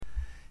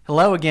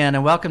Hello again,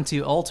 and welcome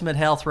to Ultimate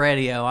Health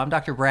Radio. I'm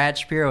Dr. Brad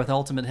Shapiro with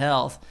Ultimate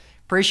Health.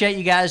 Appreciate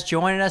you guys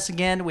joining us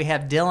again. We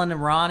have Dylan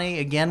and Ronnie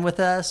again with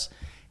us.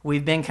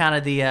 We've been kind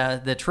of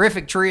the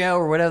terrific trio,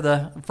 or whatever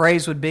the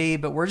phrase would be,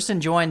 but we're just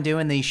enjoying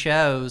doing these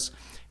shows.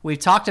 We've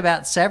talked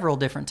about several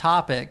different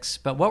topics,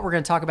 but what we're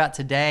going to talk about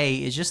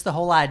today is just the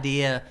whole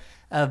idea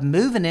of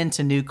moving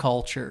into new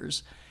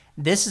cultures.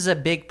 This is a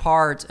big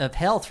part of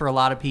health for a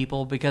lot of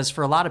people because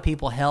for a lot of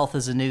people, health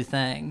is a new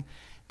thing.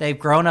 They've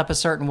grown up a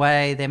certain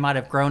way. They might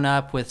have grown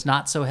up with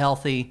not so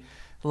healthy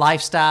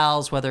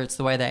lifestyles, whether it's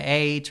the way they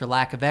ate or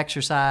lack of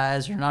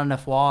exercise or not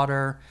enough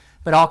water,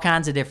 but all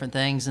kinds of different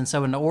things. And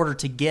so in order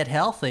to get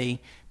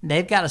healthy,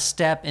 they've got to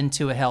step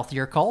into a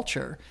healthier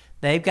culture.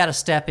 They've got to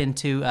step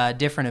into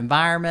different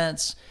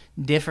environments,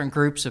 different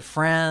groups of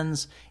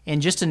friends,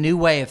 and just a new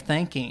way of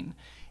thinking.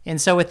 And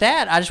so with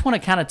that, I just want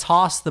to kind of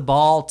toss the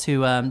ball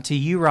to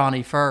you,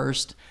 Ronnie,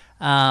 first.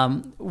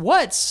 I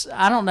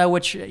don't know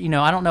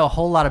I don't know a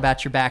whole lot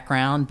about your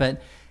background,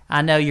 but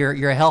I know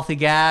you're a healthy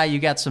guy. You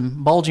got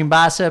some bulging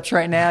biceps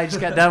right now. You just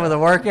got done with a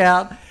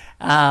workout.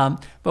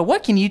 But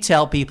what can you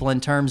tell people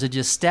in terms of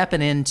just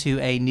stepping into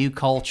a new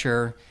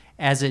culture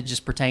as it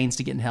just pertains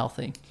to getting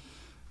healthy?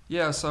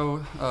 Yeah, so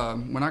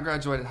when I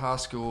graduated high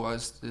school, it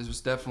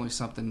was definitely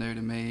something new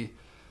to me.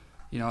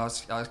 You know, I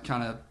was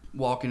kind of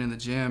walking in the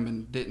gym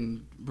and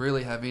didn't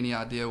really have any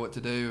idea what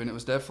to do, and it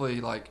was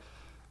definitely like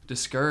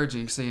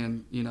discouraging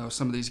seeing,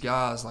 some of these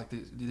guys, like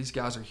these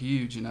guys are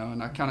huge, and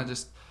I kind of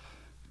just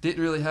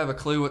didn't really have a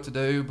clue what to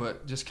do,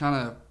 but just kind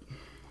of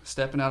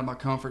stepping out of my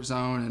comfort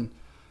zone and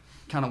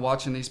kind of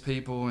watching these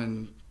people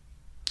and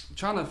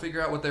trying to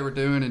figure out what they were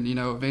doing, and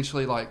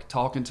eventually like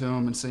talking to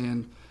them and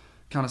seeing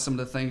kind of some of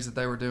the things that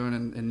they were doing,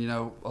 and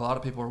a lot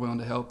of people are willing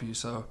to help you.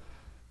 So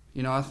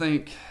I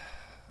think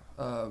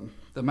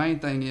the main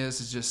thing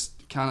is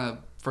just kind of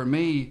for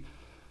me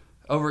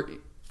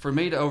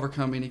to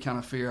overcome any kind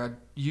of fear, I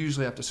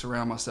usually have to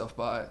surround myself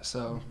by it.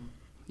 So,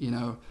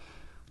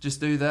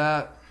 just do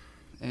that,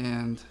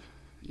 and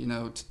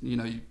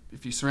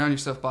if you surround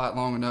yourself by it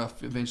long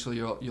enough, eventually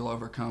you'll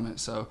overcome it.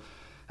 So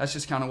that's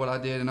just kind of what I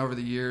did, and over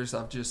the years,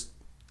 I've just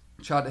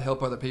tried to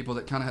help other people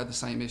that kind of had the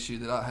same issue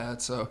that I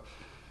had. So,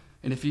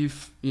 and if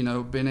you've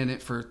been in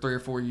it for 3 or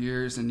 4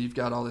 years and you've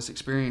got all this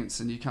experience,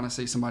 and you kind of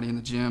see somebody in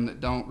the gym that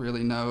don't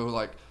really know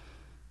like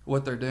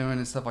what they're doing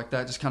and stuff like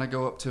that, just kind of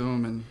go up to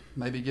them and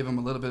maybe give them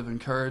a little bit of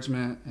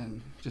encouragement,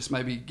 and just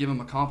maybe give them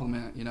a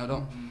compliment. You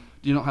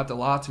don't have to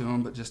lie to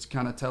them, but just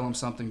kind of tell them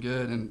something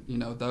good, and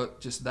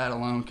just that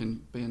alone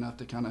can be enough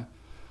to kind of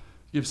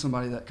give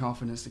somebody that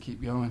confidence to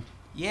keep going.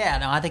 Yeah,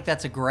 no, I think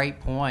that's a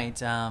great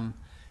point. A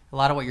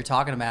lot of what you're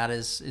talking about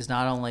is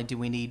not only do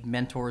we need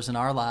mentors in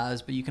our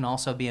lives, but you can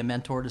also be a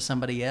mentor to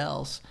somebody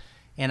else.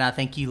 And I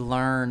think you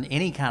learn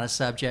any kind of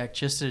subject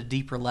just at a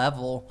deeper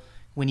level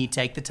when you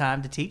take the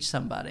time to teach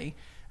somebody.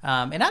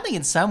 And I think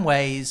in some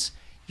ways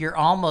you're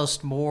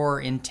almost more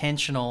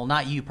intentional,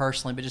 not you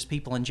personally, but just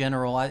people in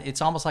general.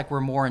 It's almost like we're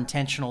more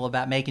intentional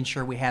about making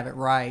sure we have it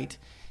right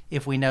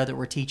if we know that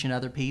we're teaching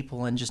other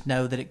people, and just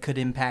know that it could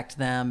impact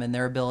them and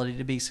their ability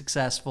to be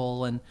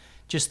successful and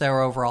just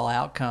their overall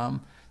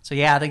outcome. So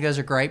yeah, I think those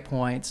are great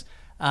points.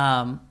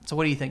 So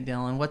what do you think,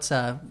 Dylan?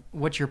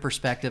 What's your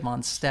perspective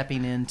on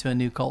stepping into a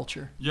new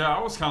culture? Yeah,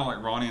 I was kind of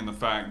like Ronnie in the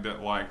fact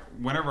that like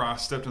whenever I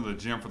stepped into the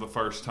gym for the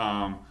first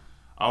time,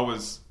 I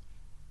was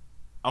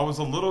a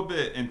little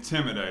bit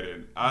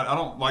intimidated. I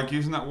don't like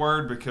using that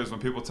word because when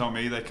people tell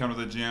me they come to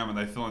the gym and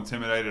they feel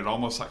intimidated, it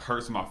almost like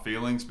hurts my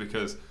feelings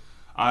because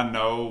I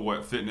know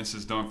what fitness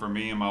has done for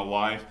me in my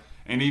life,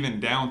 and even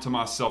down to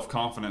my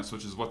self-confidence,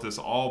 which is what this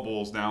all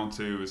boils down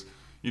to is,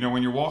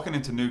 when you're walking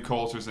into new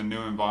cultures and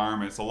new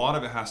environments, a lot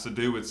of it has to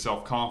do with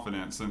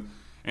self-confidence.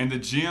 And the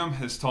gym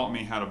has taught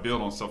me how to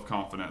build on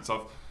self-confidence.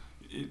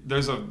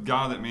 There's a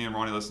guy that me and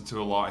Ronnie listen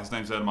to a lot. His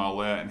name's Ed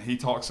Milet, and he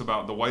talks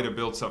about the way to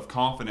build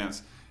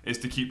self-confidence is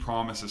to keep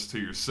promises to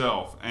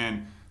yourself.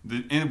 And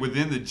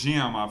within the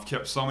gym, I've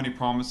kept so many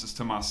promises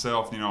to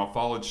myself. I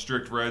followed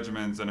strict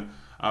regimens, and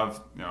I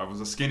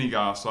was a skinny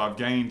guy, so I've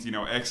gained,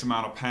 X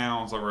amount of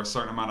pounds over a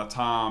certain amount of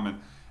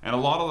time. And a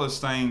lot of those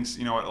things,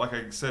 like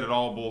I said, it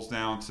all boils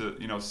down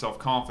to,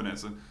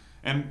 self-confidence.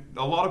 And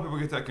a lot of people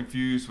get that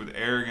confused with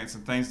arrogance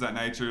and things of that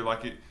nature.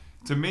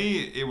 To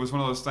me, it was one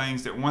of those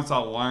things that once I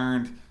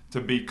learned to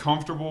be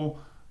comfortable,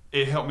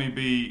 it helped me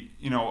be,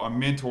 a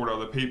mentor to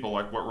other people,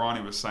 like what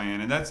Ronnie was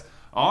saying. And that's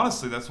one of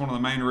the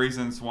main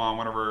reasons why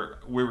whenever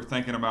we were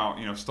thinking about,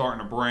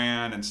 starting a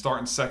brand and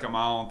starting Second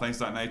Mile and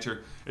things of that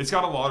nature, it's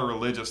got a lot of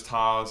religious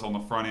ties on the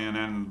front end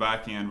and the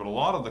back end, but a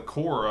lot of the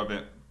core of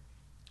it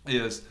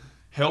is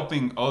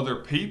helping other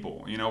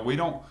people.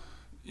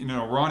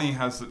 Ronnie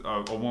has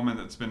a woman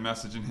that's been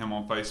messaging him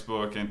on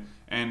Facebook,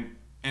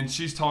 and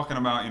she's talking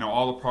about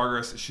all the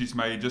progress that she's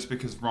made just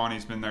because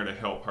Ronnie's been there to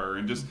help her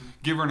and just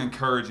give her an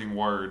encouraging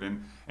word.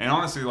 And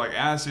honestly, like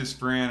as his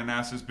friend and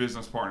as his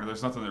business partner,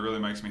 there's nothing that really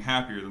makes me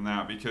happier than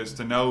that, because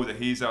to know that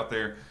he's out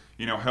there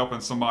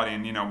helping somebody,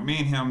 and me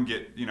and him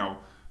get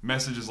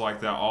messages like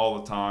that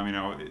all the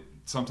time.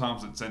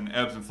 sometimes it's in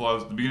ebbs and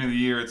flows. At the beginning of the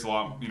year, it's a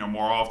lot,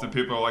 more often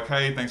people are like,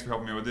 hey, thanks for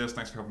helping me with this,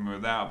 thanks for helping me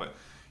with that. But,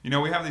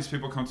 we have these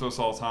people come to us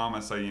all the time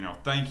and say,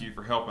 thank you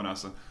for helping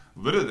us. And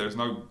literally, there's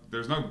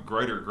no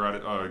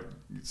greater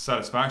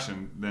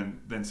satisfaction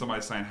than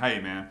somebody saying,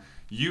 hey, man,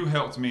 you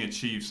helped me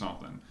achieve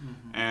something.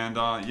 Mm-hmm. And,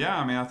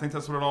 I think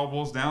that's what it all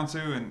boils down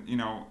to. And,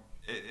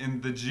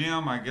 in the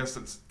gym, I guess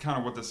that's kind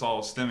of what this all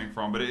is stemming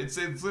from. But it's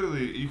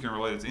literally, you can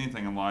relate it to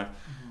anything in life.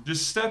 Mm-hmm.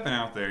 Just stepping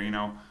out there,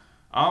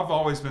 I've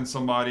always been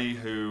somebody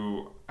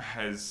who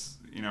has,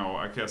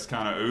 I guess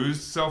kind of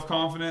oozed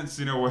self-confidence,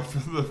 for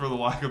the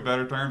lack of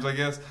better terms, I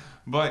guess.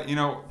 But,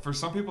 for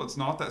some people, it's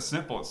not that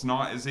simple. It's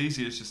not as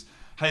easy. It's just,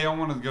 hey, I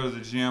want to go to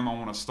the gym. I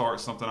want to start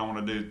something. I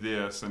want to do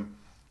this. And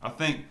I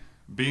think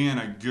being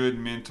a good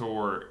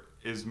mentor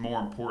is more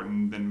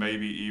important than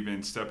maybe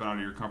even stepping out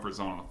of your comfort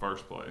zone in the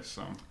first place.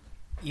 So,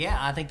 yeah,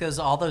 I think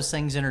all those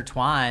things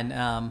intertwine.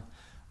 A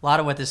lot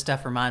of what this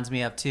stuff reminds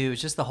me of too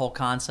is just the whole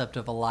concept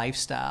of a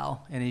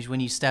lifestyle. And when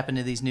you step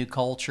into these new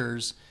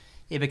cultures,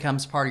 it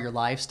becomes part of your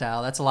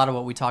lifestyle. That's a lot of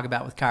what we talk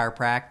about with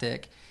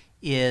chiropractic,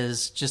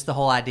 is just the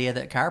whole idea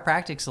that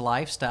chiropractic's a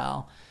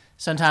lifestyle.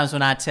 Sometimes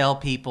when I tell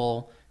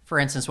people, for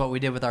instance, what we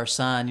did with our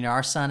son,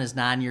 our son is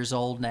 9 years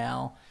old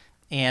now.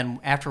 And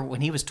when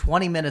he was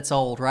 20 minutes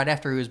old, right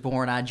after he was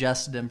born, I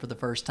adjusted him for the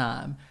first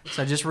time.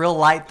 So just real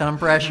light thumb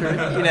pressure,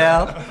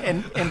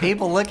 and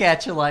people look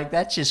at you like,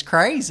 that's just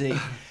crazy.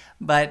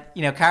 But,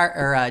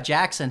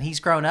 Jackson, he's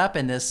grown up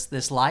in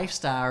this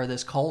lifestyle or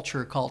this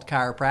culture called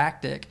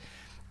chiropractic.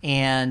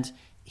 And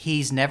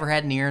he's never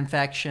had an ear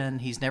infection.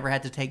 He's never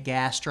had to take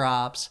gas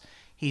drops.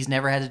 He's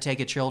never had to take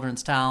a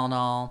children's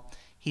Tylenol.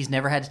 He's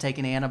never had to take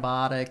an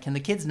antibiotic. And the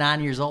kid's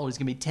 9 years old. He's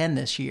going to be 10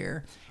 this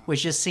year,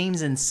 which just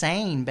seems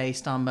insane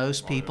based on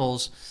most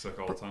people's... Sick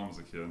all the time as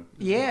a kid.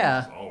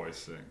 Yeah. Always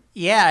sick.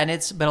 Yeah,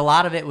 but a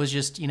lot of it was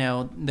just,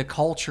 the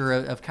culture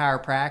of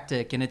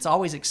chiropractic, and it's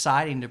always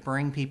exciting to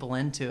bring people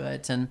into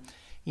it. And,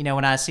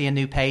 when I see a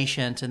new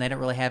patient and they don't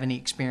really have any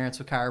experience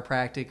with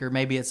chiropractic, or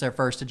maybe it's their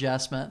first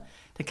adjustment,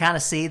 to kind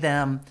of see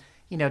them,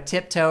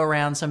 tiptoe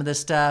around some of this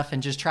stuff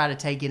and just try to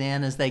take it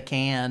in as they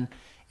can,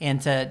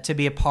 and to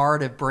be a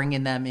part of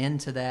bringing them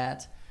into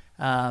that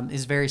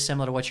is very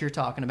similar to what you're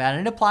talking about.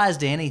 And it applies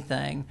to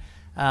anything.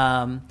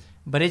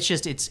 But it's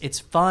just, it's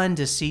fun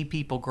to see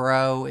people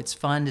grow. It's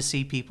fun to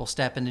see people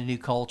step into new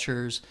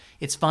cultures.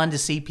 It's fun to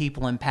see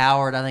people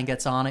empowered. I think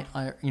that's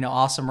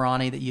awesome,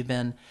 Ronnie, that you've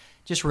been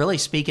just really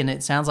speaking,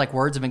 it sounds like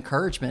words of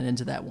encouragement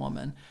into that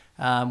woman.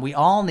 We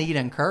all need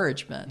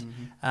encouragement.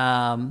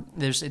 Mm-hmm.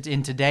 There's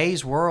in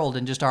today's world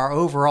and just our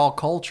overall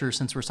culture,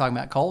 since we're talking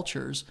about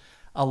cultures,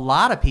 a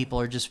lot of people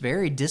are just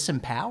very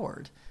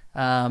disempowered,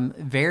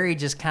 very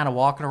just kind of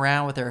walking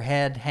around with their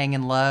head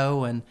hanging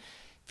low and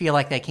feel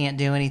like they can't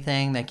do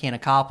anything, they can't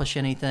accomplish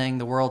anything,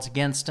 the world's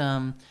against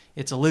them,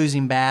 it's a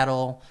losing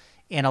battle.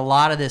 And a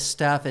lot of this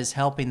stuff is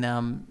helping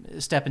them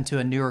step into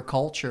a newer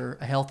culture,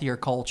 a healthier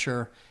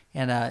culture,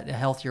 and a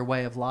healthier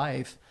way of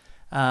life.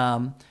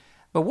 But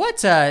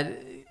what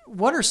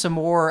are some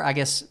more, I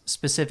guess,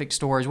 specific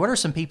stories? What are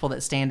some people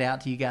that stand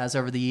out to you guys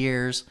over the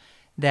years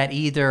that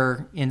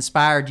either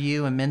inspired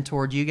you and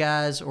mentored you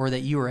guys, or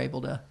that you were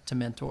able to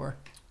mentor?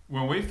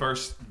 When we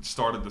first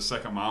started the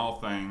Second Mile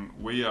thing,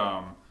 we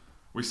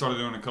started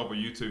doing a couple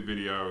YouTube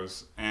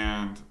videos,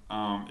 and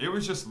it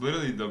was just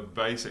literally the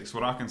basics,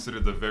 what I consider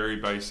the very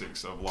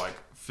basics of like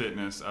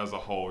fitness as a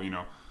whole.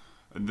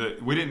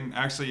 We didn't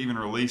actually even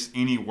release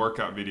any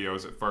workout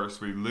videos at first.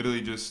 We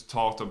literally just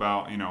talked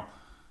about,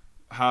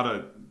 how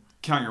to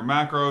count your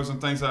macros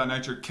and things of that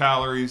nature.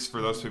 Calories, for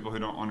those people who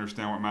don't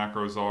understand what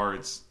macros are,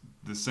 it's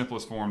the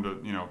simplest form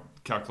to,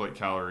 calculate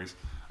calories.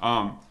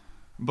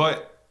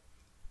 But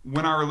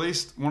when I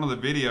released one of the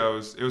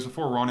videos, it was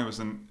before Ronnie was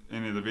in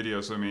any of the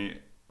videos with me.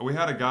 We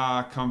had a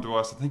guy come to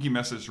us. I think he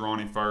messaged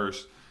Ronnie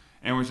first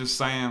and was just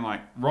saying,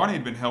 like, Ronnie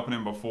had been helping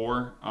him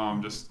before,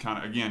 just kind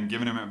of, again,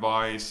 giving him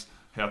advice.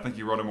 Hey, I think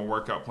he wrote him a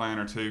workout plan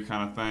or two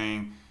kind of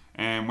thing.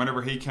 And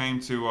whenever he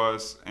came to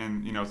us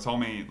and, told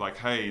me, like,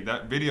 hey,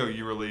 that video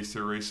you released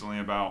here recently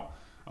about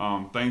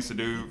things to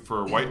do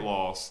for weight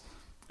loss,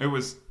 it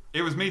was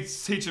me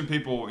teaching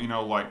people,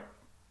 like,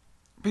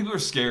 people are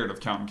scared of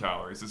counting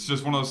calories. It's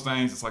just one of those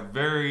things. It's like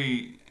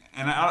very,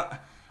 and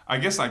I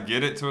guess I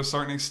get it to a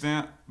certain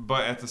extent,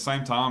 but at the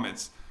same time,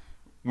 it's,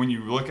 when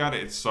you look at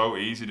it, it's so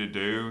easy to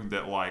do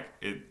that, like,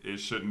 it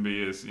shouldn't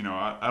be as,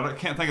 I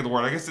can't think of the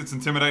word. I guess it's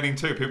intimidating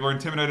too. People are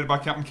intimidated by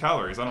counting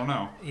calories. I don't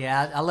know.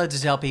 Yeah, I love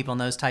to tell people in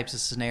those types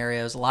of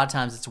scenarios, a lot of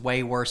times it's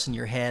way worse in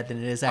your head than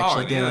it is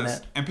actually doing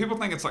it. And people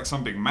think it's like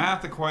some big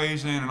math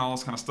equation and all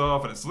this kind of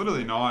stuff, and it's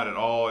literally not at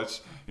all.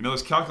 It's,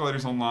 there's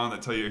calculators online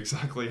that tell you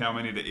exactly how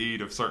many to eat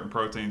of certain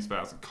proteins,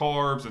 fats, and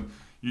carbs, and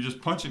you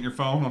just punch it in your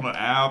phone on an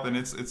app, and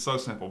it's so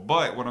simple.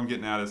 But what I'm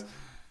getting at is,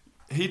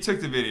 he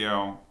took the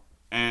video,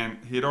 and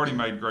he had already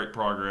made great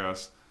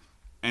progress.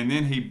 And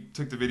then he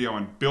took the video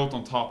and built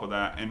on top of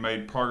that and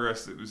made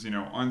progress that was,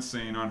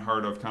 unseen,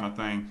 unheard of kind of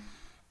thing.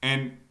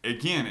 And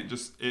again,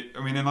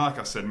 and like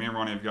I said, me and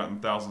Ronnie have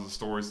gotten thousands of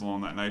stories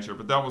along that nature,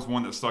 but that was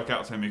one that stuck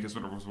out to me because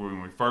it was when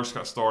we first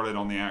got started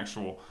on the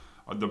actual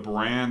the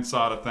brand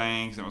side of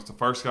things. And it was the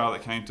first guy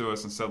that came to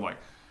us and said like,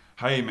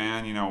 hey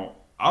man, you know,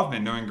 I've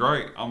been doing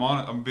great. I'm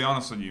gonna be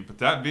honest with you, but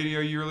that video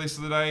you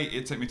released today,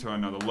 it took me to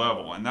another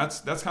level, and that's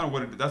kind of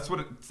what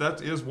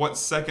that is what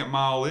second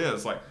mile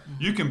is. Like,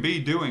 you can be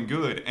doing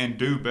good and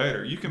do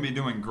better. You can be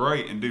doing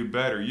great and do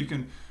better. You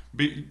can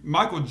be.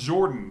 Michael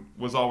Jordan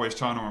was always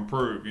trying to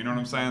improve. You know what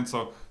I'm saying?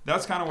 So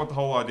that's kind of what the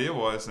whole idea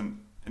was, and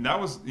that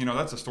was, you know,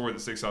 that's a story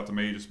that sticks out to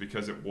me just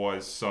because it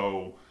was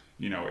so,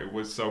 you know, it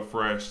was so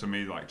fresh to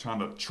me. Like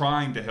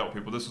trying to help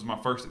people. This was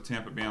my first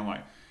attempt at being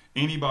like,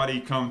 anybody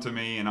come to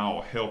me and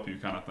I'll help you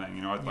kind of thing.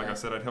 You know, like I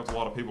said, I'd helped a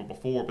lot of people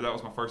before, but that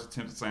was my first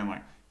attempt at saying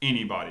like,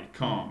 anybody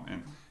come.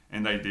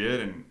 And they did,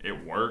 and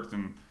it worked,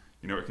 and,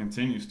 you know, it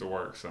continues to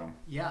work. So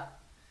yeah.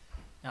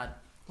 What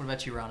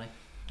about you, Ronnie?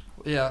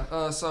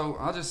 Yeah. So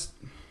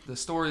the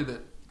story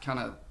that kind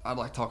of I'd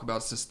like to talk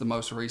about is just the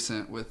most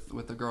recent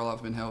with the girl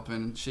I've been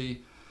helping.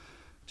 She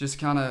just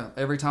kind of,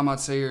 every time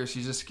I'd see her,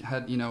 she just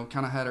had, you know,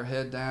 kind of had her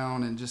head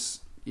down, and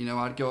just, you know,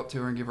 I'd go up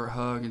to her and give her a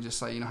hug and just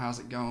say, you know, how's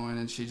it going?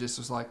 And she just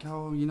was like,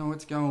 oh, you know,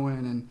 it's going.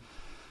 And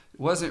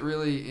wasn't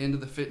really into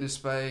the fitness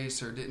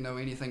space or didn't know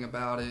anything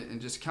about it. And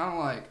just kind of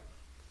like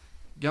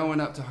going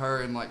up to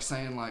her and like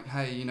saying like,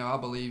 hey, you know, I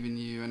believe in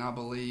you, and I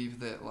believe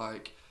that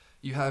like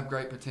you have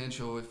great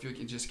potential if you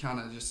can just kind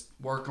of just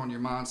work on your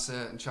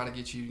mindset and try to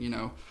get you, you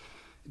know,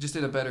 just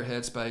in a better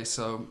headspace.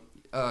 So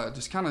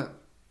just kind of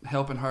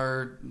helping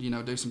her, you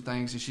know, do some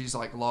things. And she's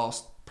like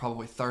lost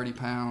probably 30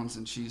 pounds,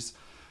 and she's,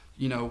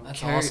 you know,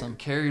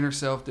 carrying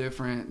herself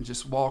different and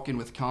just walking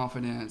with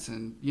confidence.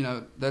 And, you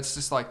know, that's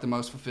just like the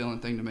most fulfilling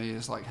thing to me,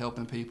 is like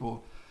helping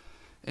people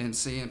and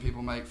seeing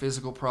people make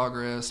physical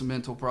progress,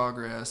 mental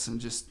progress,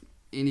 and just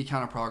any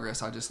kind of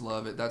progress. I just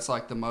love it. That's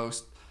like the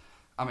most,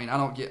 I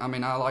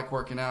like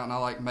working out and I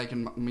like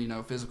making, you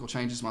know, physical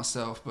changes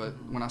myself, but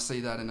when I see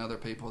that in other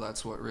people,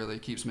 that's what really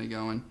keeps me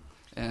going.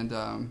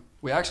 And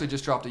we actually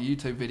just dropped a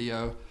YouTube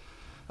video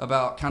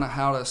about kind of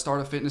how to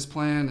start a fitness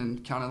plan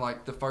and kind of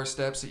like the first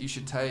steps that you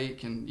should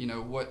take. And, you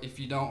know, what if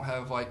you don't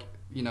have like,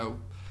 you know,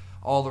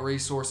 all the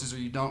resources, or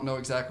you don't know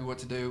exactly what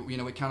to do, you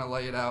know, we kind of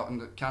lay it out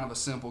in kind of a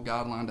simple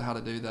guideline to how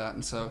to do that.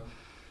 And so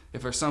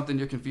if there's something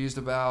you're confused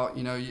about,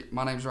 you know,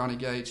 my name's Ronnie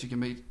Gates. You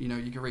can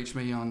reach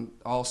me on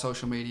all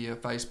social media,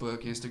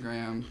 Facebook,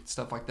 Instagram,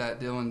 stuff like that.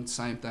 Dylan,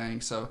 same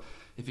thing. So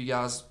if you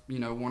guys, you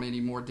know, want any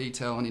more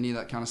detail on any of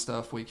that kind of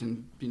stuff, we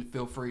can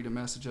feel free to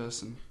message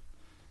us, and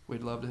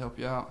we'd love to help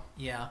you out.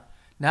 Yeah.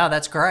 No,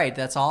 that's great.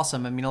 That's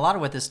awesome. I mean, a lot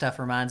of what this stuff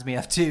reminds me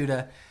of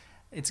too,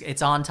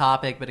 it's on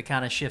topic, but it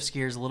kind of shifts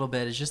gears a little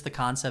bit, is just the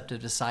concept of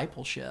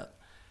discipleship.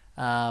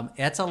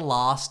 It's a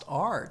lost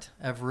art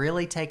of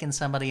really taking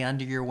somebody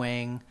under your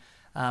wing.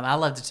 I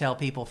love to tell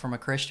people from a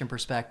Christian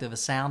perspective, a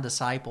sound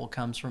disciple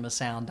comes from a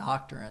sound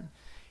doctrine.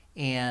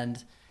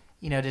 And,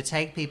 you know, to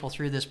take people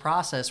through this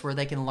process where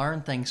they can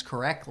learn things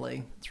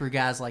correctly through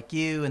guys like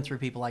you and through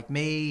people like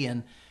me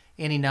and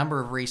any number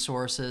of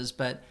resources.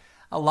 But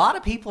a lot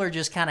of people are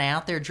just kind of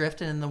out there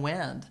drifting in the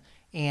wind.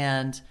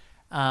 And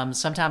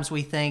sometimes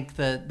we think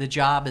that the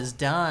job is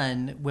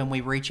done when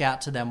we reach out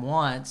to them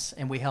once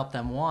and we help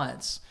them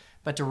once.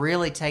 But to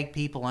really take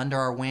people under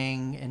our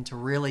wing and to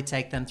really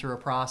take them through a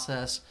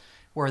process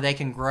where they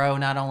can grow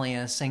not only in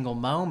a single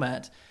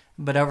moment,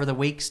 but over the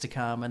weeks to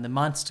come and the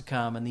months to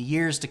come and the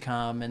years to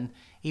come and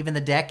even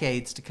the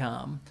decades to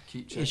come.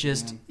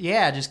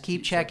 Just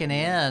keep checking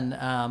in.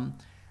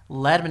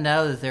 Let them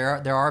know that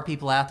there are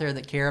people out there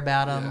that care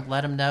about them. Yeah.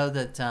 Let them know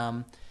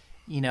that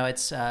you know,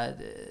 it's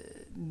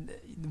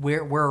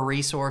we're a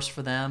resource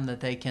for them that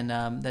they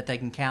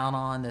can count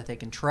on, that they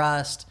can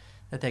trust,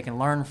 that they can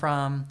learn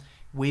from.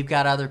 We've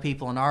got other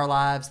people in our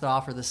lives that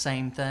offer the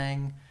same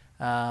thing.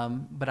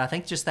 But I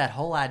think just that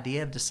whole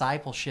idea of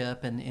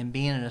discipleship and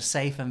being in a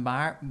safe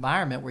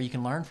environment where you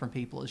can learn from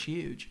people is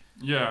huge.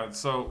 Yeah.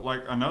 So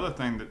like another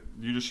thing that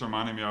you just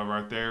reminded me of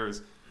right there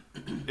is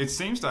it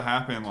seems to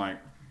happen like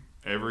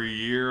every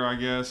year, I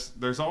guess.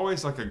 There's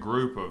always like a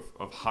group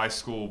of high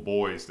school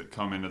boys that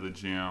come into the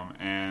gym.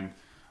 And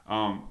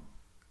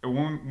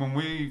when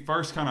we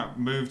first kind of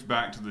moved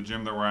back to the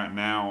gym that we're at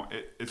now,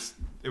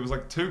 it was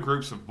like two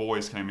groups of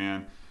boys came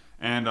in,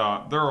 and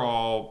they're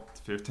all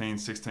 15,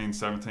 16,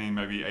 17,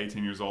 maybe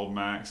 18 years old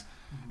max.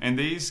 And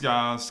these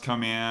guys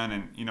come in,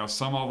 and, you know,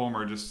 some of them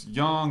are just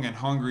young and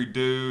hungry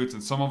dudes,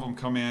 and some of them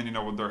come in, you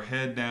know, with their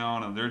head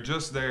down, and they're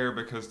just there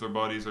because their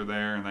buddies are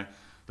there, and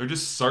they're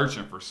just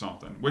searching for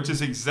something, which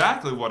is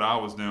exactly what I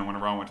was doing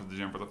whenever I went to the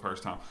gym for the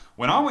first time.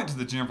 When I went to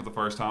the gym for the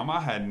first time,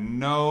 I had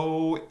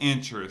no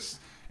interest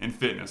in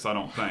fitness, I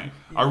don't think.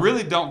 I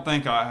really don't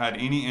think I had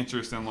any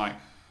interest in, like,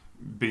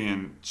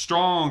 being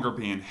strong or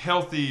being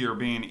healthy or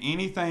being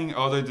anything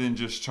other than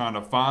just trying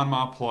to find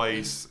my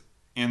place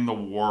in the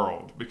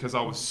world, because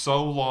I was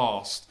so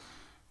lost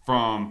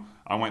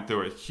I went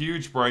through a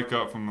huge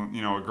breakup from,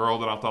 you know, a girl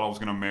that I thought I was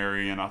going to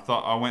marry, and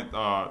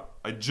I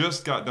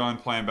just got done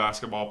playing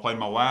basketball, played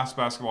my last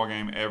basketball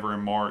game ever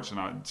in March, and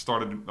I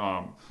started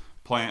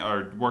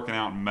working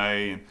out in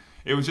May, and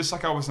it was just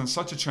like I was in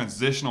such a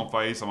transitional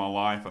phase of my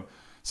life. And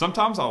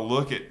sometimes I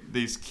look at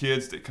these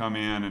kids that come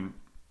in, and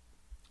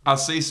I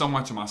see so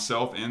much of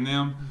myself in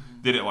them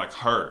that it like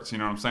hurts. You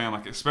know what I'm saying?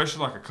 Like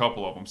especially like a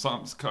couple of them.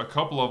 A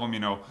couple of them, you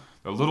know,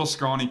 they're little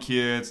scrawny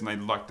kids, and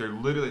they're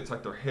literally, it's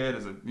like their head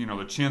is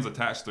their chin's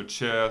attached to their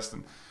chest,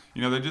 and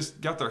you know they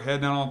just got their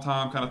head down all the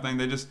time, kind of thing.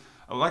 They just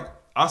like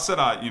I said,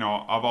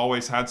 I've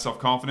always had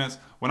self-confidence.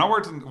 When I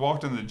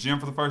walked in the gym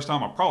for the first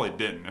time, I probably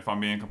didn't, if I'm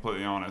being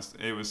completely honest.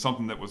 It was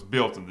something that was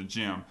built in the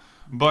gym.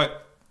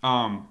 But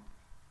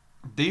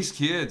these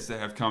kids that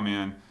have come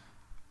in,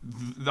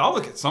 I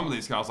look at some of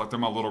these guys like they're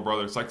my little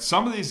brothers. Like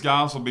some of these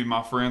guys will be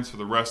my friends for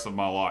the rest of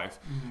my life.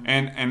 Mm-hmm.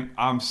 And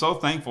I'm so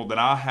thankful that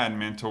I had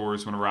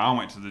mentors whenever I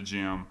went to the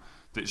gym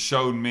that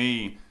showed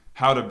me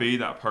how to be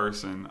that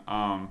person.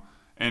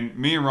 And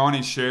me and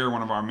Ronnie share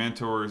one of our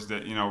mentors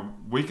that, you know,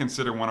 we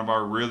consider one of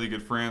our really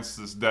good friends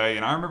to this day.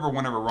 And I remember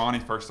whenever Ronnie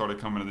first started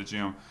coming to the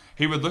gym,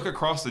 he would look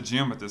across the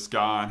gym at this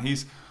guy, and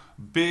he's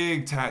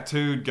big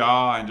tattooed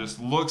guy and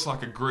just looks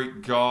like a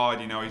Greek god.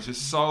 You know, he's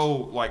just so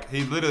like,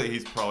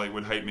 he's probably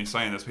would hate me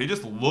saying this, but he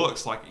just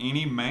looks like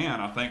any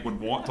man I think would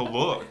want to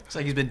look. It's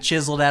like he's been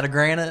chiseled out of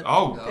granite.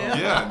 Oh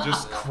yeah,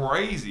 just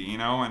crazy, you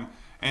know.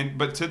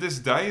 But to this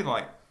day,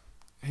 like,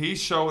 he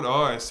showed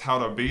us how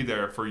to be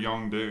there for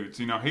young dudes.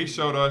 You know, he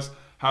showed us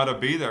how to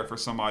be there for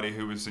somebody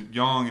who was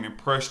young and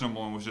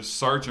impressionable and was just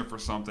searching for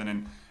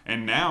something.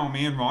 And now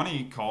me and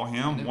Ronnie call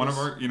him one of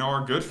our, you know,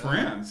 our good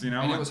friends. You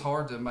know, and it was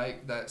hard to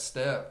make that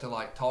step to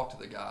like talk to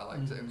the guy,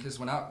 like because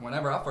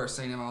whenever I first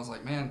seen him, I was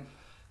like, man,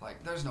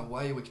 like there's no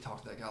way we could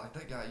talk to that guy. Like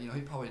that guy, you know,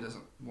 he probably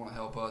doesn't want to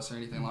help us or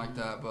anything like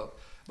that. But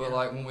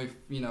like when we,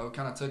 you know,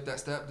 kind of took that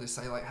step to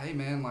say like, hey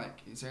man,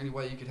 like is there any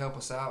way you could help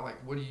us out?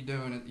 Like what are you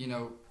doing, you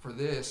know, for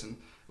this? And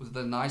was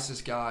the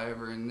nicest guy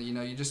ever. And you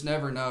know, you just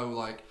never know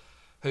like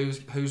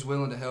who's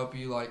willing to help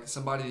you. Like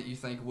somebody that you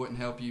think wouldn't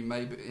help you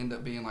may end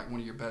up being like one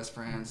of your best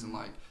friends and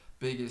like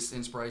biggest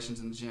inspirations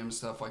in the gym and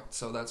stuff. Like,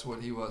 so that's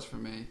what he was for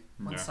me.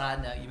 One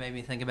side note you made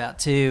me think about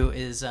too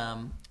is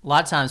a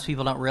lot of times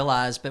people don't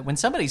realize, but when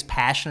somebody's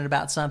passionate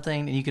about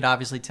something, and you could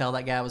obviously tell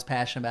that guy was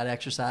passionate about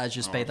exercise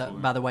just by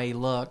the way he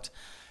looked,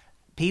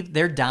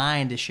 they're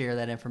dying to share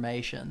that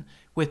information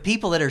with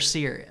people that are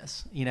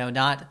serious. You know,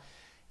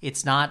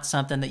 it's not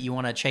something that you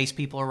want to chase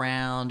people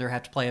around or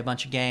have to play a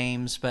bunch of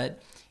games,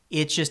 but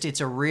it's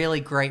a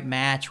really great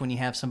match when you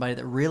have somebody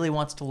that really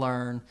wants to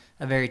learn,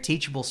 a very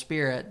teachable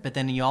spirit, but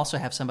then you also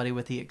have somebody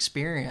with the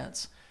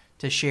experience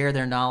to share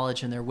their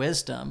knowledge and their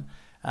wisdom.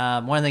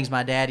 One of the things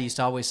my dad used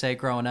to always say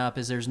growing up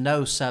is there's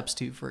no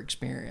substitute for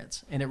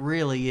experience, and it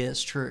really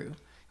is true.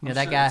 You know,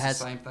 that guy has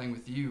the same thing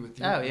with you with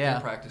your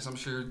practice. I'm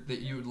sure that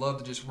you would love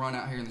to just run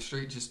out here in the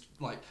street, just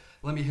like,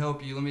 let me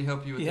help you with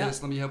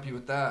this, let me help you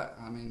with that.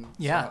 I mean,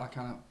 so I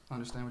kind of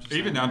understand what you're saying.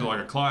 Even down to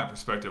like a client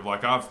perspective,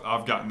 like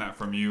I've gotten that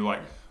from you.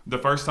 Like the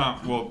first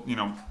time, well, you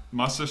know,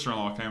 my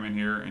sister-in-law came in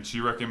here and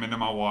she recommended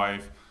my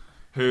wife,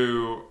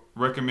 who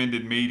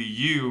recommended me to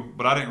you,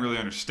 but I didn't really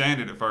understand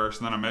it at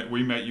first. And then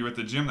we met you at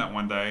the gym that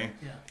one day,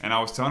 and I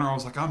was telling her, I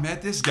was like, I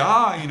met this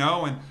guy, you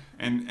know,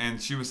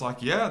 and she was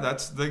like, yeah,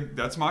 that's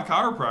my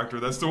chiropractor.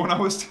 That's the one I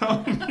was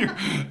telling you.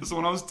 That's the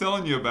one I was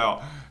telling you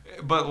about.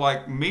 But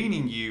like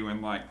meeting you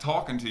and like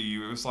talking to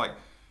you, it was like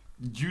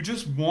you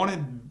just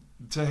wanted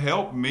to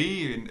help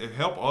me and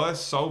help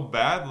us so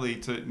badly,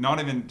 to not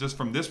even just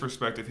from this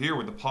perspective here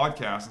with the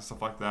podcast and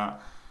stuff like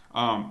that,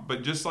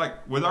 but just like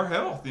with our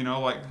health, you know,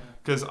 like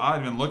because I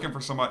had been looking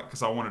for somebody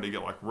because I wanted to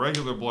get like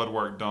regular blood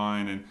work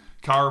done and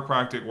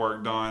chiropractic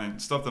work done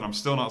and stuff that I'm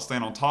still not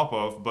staying on top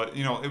of. But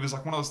you know, it was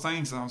like one of those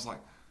things, and I was like,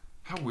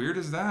 how weird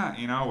is that?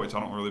 You know, which I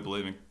don't really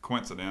believe in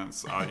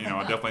coincidence. You know,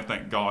 I definitely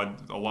think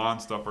God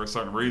aligns stuff for a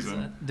certain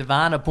reason. It's a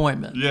divine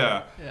appointment.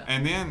 Yeah.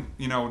 And then,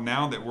 you know,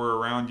 now that we're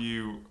around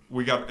you,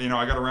 I got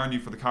around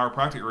you for the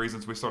chiropractic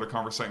reasons. We started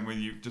conversating with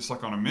you just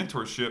like on a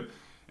mentorship.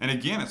 And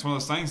again, it's one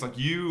of those things like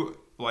you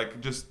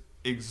like just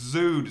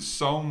exude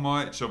so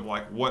much of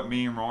like what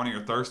me and Ronnie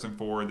are thirsting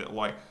for, that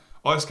like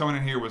us coming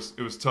in here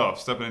it was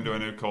tough stepping into a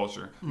new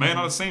culture. May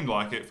not have seemed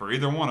like it for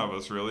either one of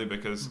us really,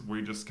 because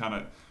we just kind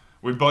of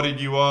we buddied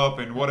you up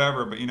and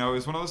whatever, but you know, it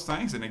was one of those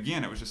things. And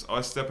again, it was just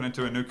us stepping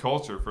into a new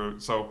culture.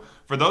 So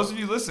for those of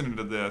you listening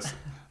to this,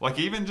 like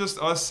even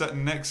just us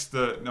sitting next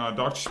to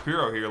Dr.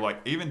 Shapiro here, like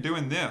even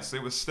doing this,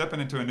 it was stepping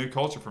into a new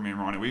culture for me and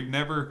Ronnie. We've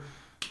never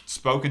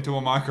spoken to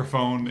a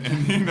microphone,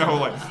 and you know,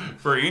 like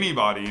for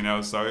anybody, you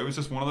know. So it was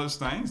just one of those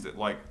things that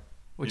like,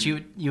 which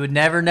you would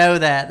never know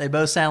that they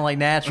both sound like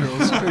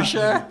naturals for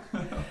sure.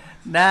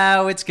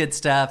 No, it's good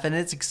stuff, and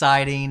it's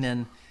exciting,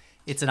 and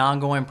it's an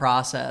ongoing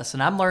process,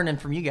 and I'm learning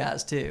from you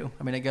guys too.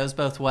 I mean, it goes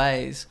both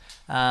ways.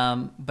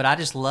 But I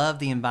just love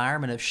the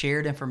environment of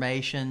shared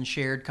information,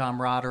 shared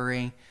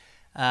camaraderie.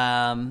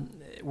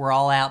 We're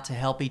all out to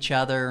help each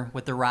other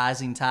with the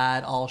rising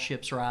tide. All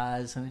ships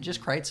rise, and it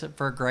just creates it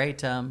for a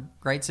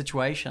great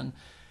situation.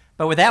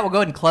 But with that, we'll go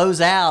ahead and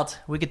close out.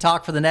 We could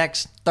talk for the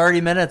next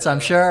 30 minutes, I'm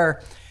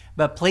sure.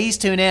 But please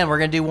tune in. We're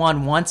going to do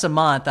one once a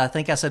month. I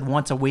think I said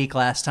once a week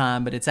last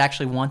time, but it's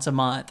actually once a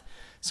month.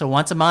 So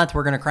once a month,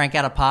 we're going to crank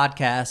out a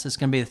podcast. It's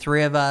going to be the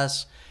three of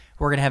us.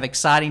 We're going to have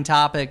exciting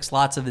topics,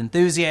 lots of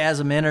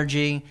enthusiasm,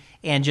 energy,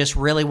 and just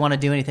really want to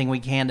do anything we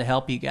can to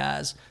help you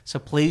guys. So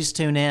please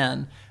tune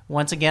in.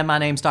 Once again, my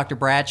name's Dr.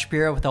 Brad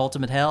Shapiro with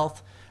Ultimate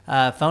Health.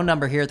 Phone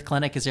number here at the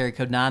clinic is area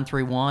code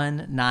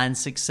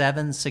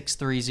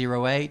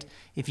 931-967-6308.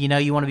 If you know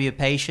you want to be a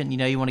patient, you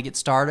know you want to get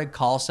started,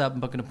 call us up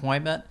and book an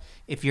appointment.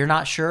 If you're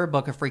not sure,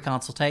 book a free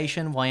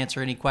consultation. We'll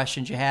answer any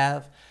questions you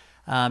have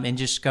and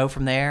just go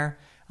from there.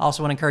 I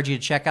also want to encourage you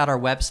to check out our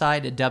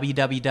website at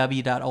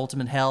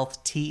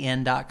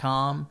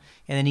www.ultimatehealthtn.com.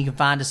 And then you can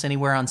find us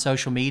anywhere on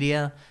social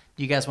media.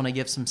 Do you guys want to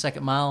give some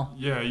second mile?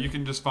 Yeah, you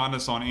can just find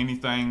us on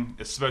anything,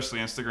 especially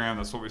Instagram.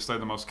 That's what we stay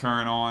the most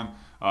current on,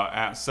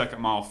 at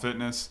Second Mile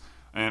Fitness.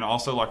 And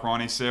also, like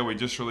Ronnie said, we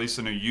just released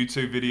a new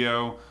YouTube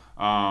video.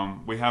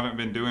 We haven't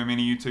been doing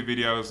many YouTube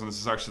videos, and this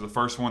is actually the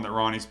first one that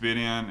Ronnie's been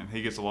in, and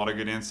he gets a lot of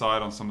good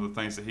insight on some of the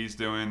things that he's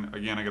doing.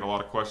 Again, I get a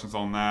lot of questions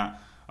on that,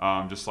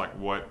 just like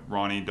what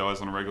Ronnie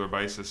does on a regular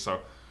basis.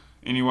 So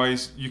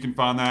anyways, you can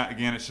find that.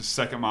 Again, it's just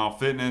Second Mile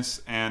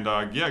Fitness. And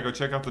yeah, go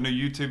check out the new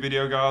YouTube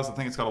video, guys. I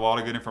think it's got a lot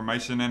of good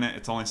information in it.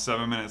 It's only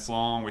 7 minutes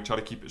long. We try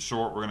to keep it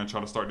short. We're going to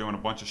try to start doing a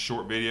bunch of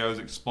short videos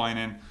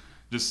explaining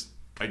just,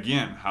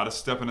 again, how to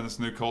step into this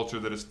new culture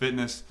that is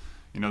fitness.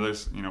 You know,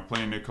 there's, you know,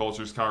 plenty of new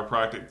cultures,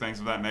 chiropractic, things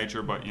of that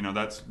nature, but, you know,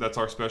 that's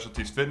our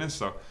specialty is fitness.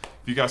 So if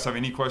you guys have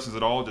any questions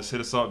at all, just hit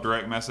us up,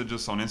 direct message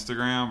us on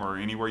Instagram or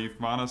anywhere you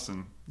find us,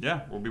 and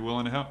yeah, we'll be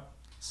willing to help.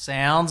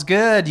 Sounds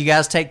good. You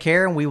guys take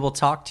care, and we will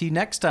talk to you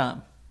next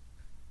time.